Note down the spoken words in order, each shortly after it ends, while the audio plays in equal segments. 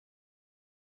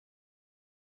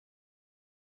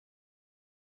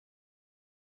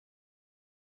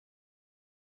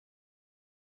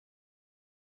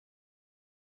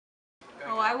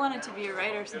I wanted to be a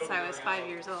writer since I was 5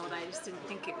 years old. I just didn't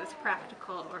think it was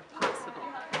practical or possible.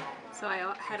 So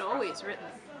I had always written.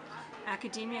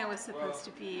 Academia was supposed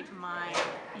to be my,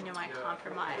 my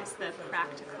compromise, the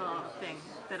practical thing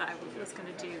that I was going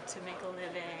to do to make a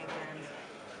living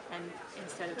and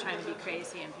instead of trying to be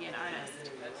crazy and be an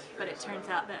artist. But it turns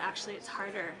out that actually it's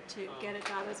harder to get a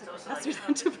job as a professor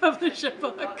than to publish a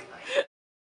book.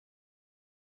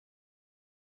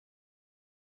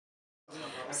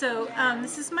 So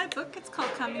this is my book. It's called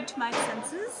Coming to My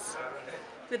Senses,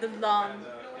 with a long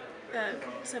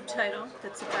subtitle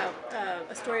that's about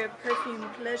a story of perfume,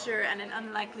 pleasure, and an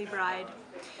unlikely bride.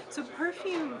 So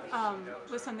perfume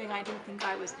was something I didn't think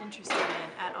I was interested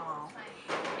in at all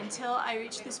until I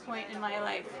reached this point in my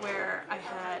life where I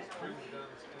had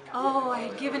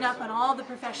given up on all the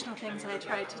professional things that I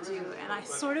tried to do, and I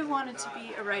sort of wanted to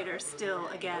be a writer still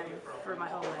again for my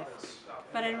whole life,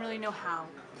 but I didn't really know how.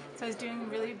 So I was doing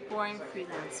really boring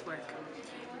freelance work,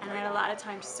 and I had a lot of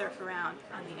time to surf around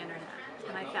on the internet,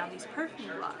 and I found these perfume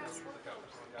blogs.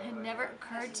 It had never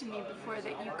occurred to me before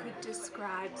that you could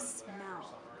describe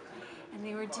smell. And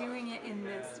they were doing it in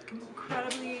this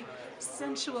incredibly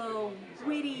sensual,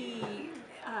 witty,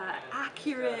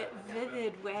 accurate,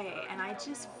 vivid way. And I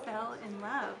just fell in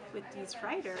love with these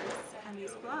writers and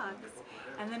these blogs.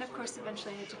 And then, of course,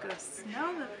 eventually I had to go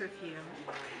smell the perfume.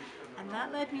 And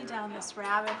that led me down this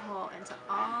rabbit hole into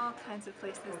all kinds of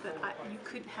places that you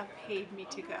couldn't have paid me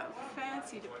to go.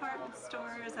 Fancy department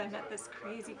stores. I met this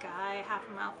crazy guy half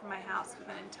a mile from my house with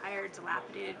an entire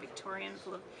dilapidated Victorian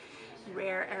full of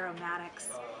rare aromatics.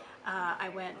 I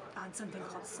went on something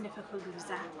called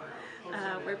Sniffapalooza,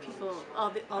 where people,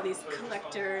 all these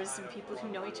collectors and people who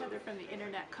know each other from the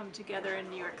internet come together in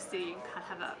New York City and kind of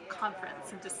have a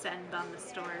conference and descend on the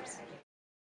stores.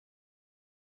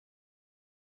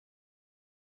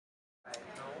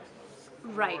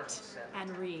 Write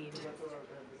and read.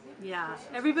 Yeah,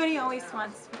 everybody always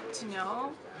wants to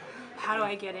know, how do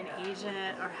I get an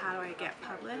agent or how do I get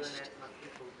published?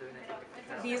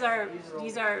 These are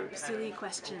silly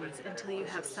questions until you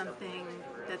have something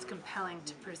that's compelling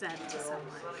to present to someone.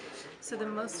 So the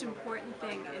most important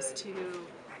thing is to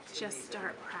just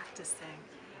start practicing.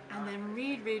 And then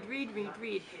read.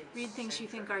 Read things you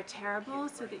think are terrible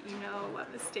so that you know what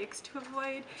mistakes to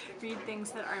avoid. Read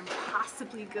things that are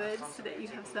impossibly good so that you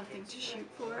have something to shoot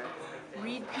for.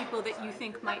 Read people that you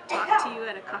think might talk to you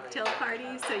at a cocktail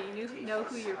party so you know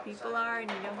who your people are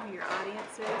and you know who your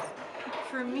audience is.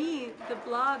 For me, the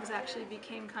blogs actually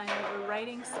became kind of a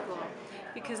writing school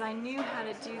because I knew how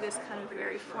to do this kind of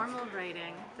very formal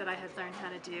writing that I had learned how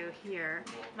to do here,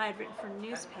 and I had written for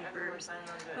newspapers,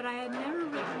 but I had never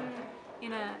written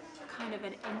in a kind of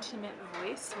an intimate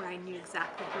voice where I knew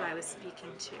exactly who I was speaking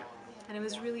to. And it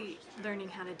was really learning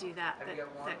how to do that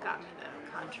got me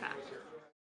the contract.